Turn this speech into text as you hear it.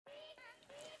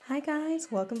Hi guys,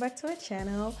 welcome back to our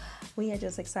channel. We are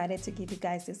just excited to give you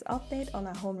guys this update on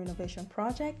our home renovation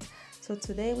project. So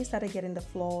today we started getting the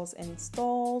floors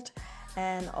installed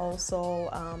and also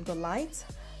the lights.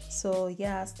 So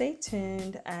yeah, stay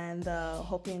tuned and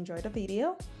hope you enjoy the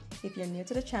video. If you're new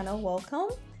to the channel, welcome.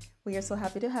 We are so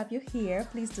happy to have you here.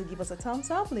 Please do give us a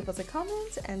thumbs up, leave us a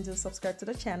comment, and do subscribe to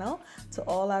the channel. To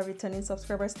all our returning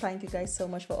subscribers, thank you guys so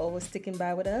much for always sticking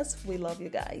by with us. We love you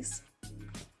guys.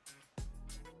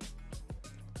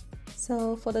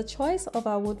 So for the choice of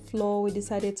our wood floor, we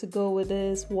decided to go with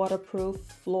this waterproof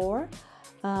floor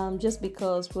just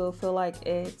because we'll feel like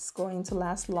it's going to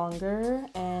last longer,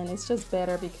 and it's just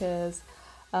better because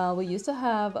we used to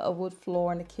have a wood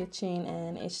floor in the kitchen,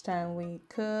 and each time we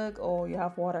cook or you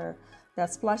have water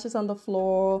that splashes on the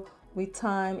floor, with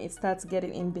time it starts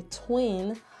getting in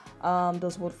between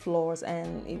those wood floors,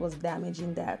 and it was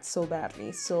damaging that so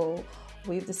badly. So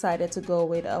we've decided to go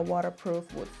with a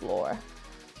waterproof wood floor.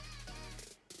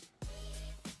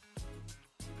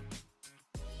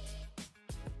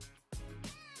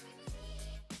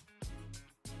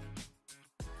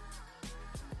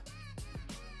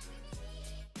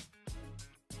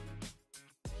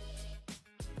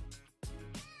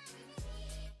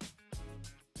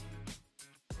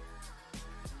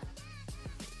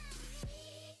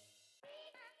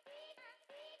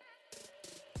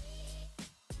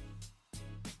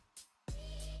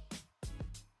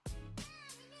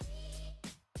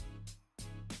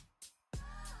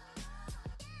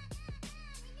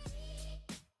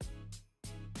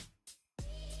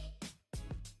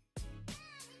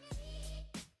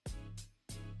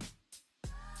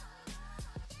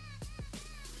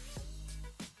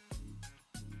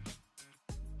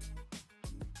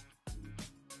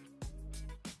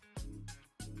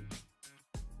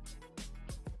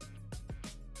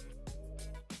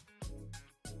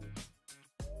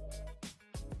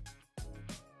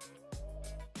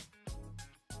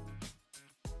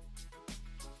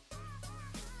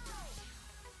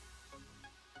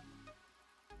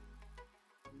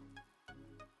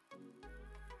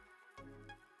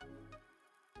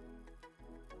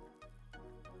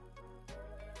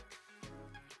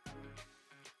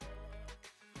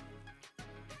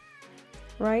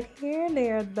 Right here, they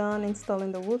are done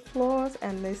installing the wood floors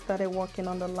and they started working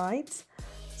on the lights.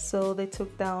 So they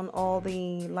took down all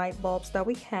the light bulbs that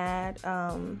we had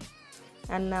and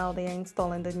now they are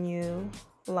installing the new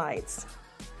lights.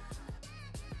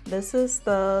 This is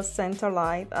the center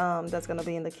light that's going to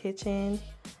be in the kitchen.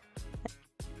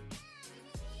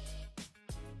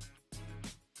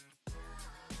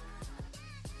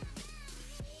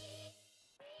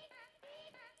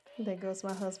 There goes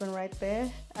my husband right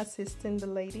there, assisting the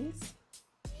ladies.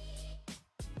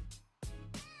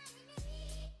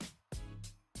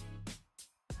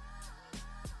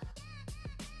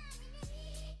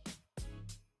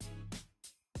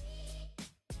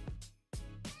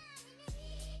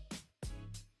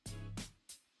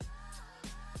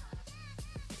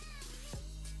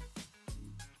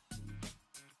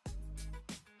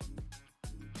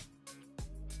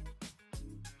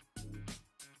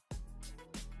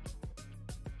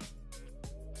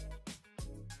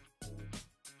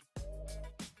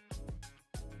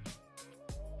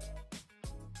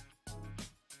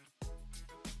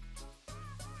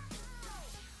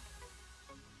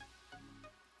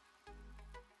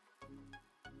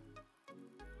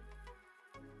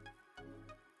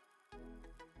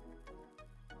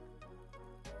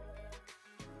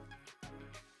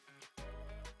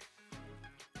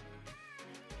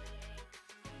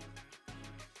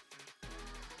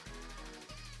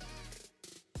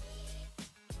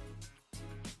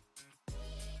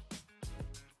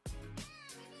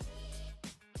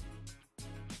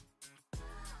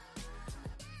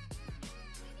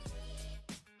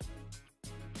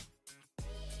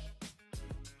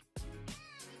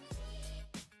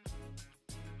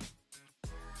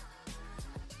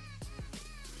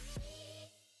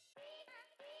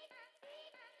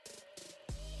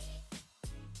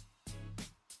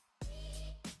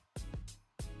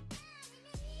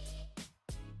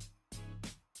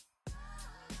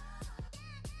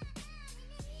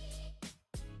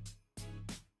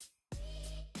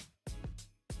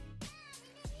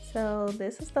 So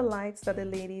this is the lights that the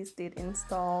ladies did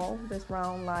install, this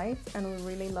round lights, and we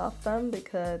really love them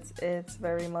because it's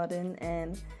very modern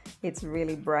and it's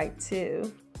really bright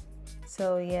too.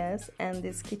 So yes, and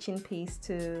this kitchen piece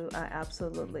too, I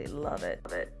absolutely love it.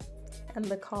 And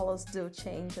the colors do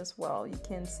change as well. You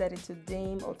can set it to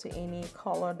dim or to any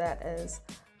color that is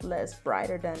less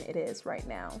brighter than it is right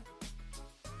now.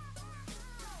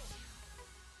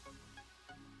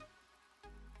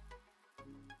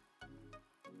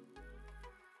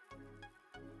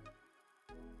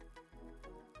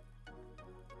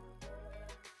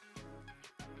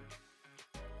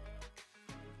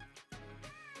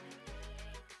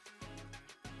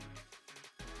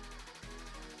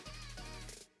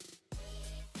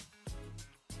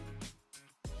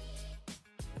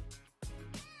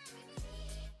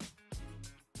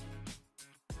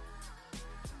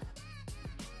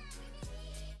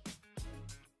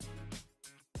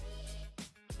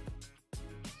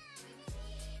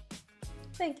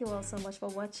 Thank you all so much for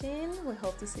watching. We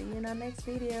hope to see you in our next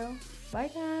video.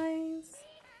 Bye guys.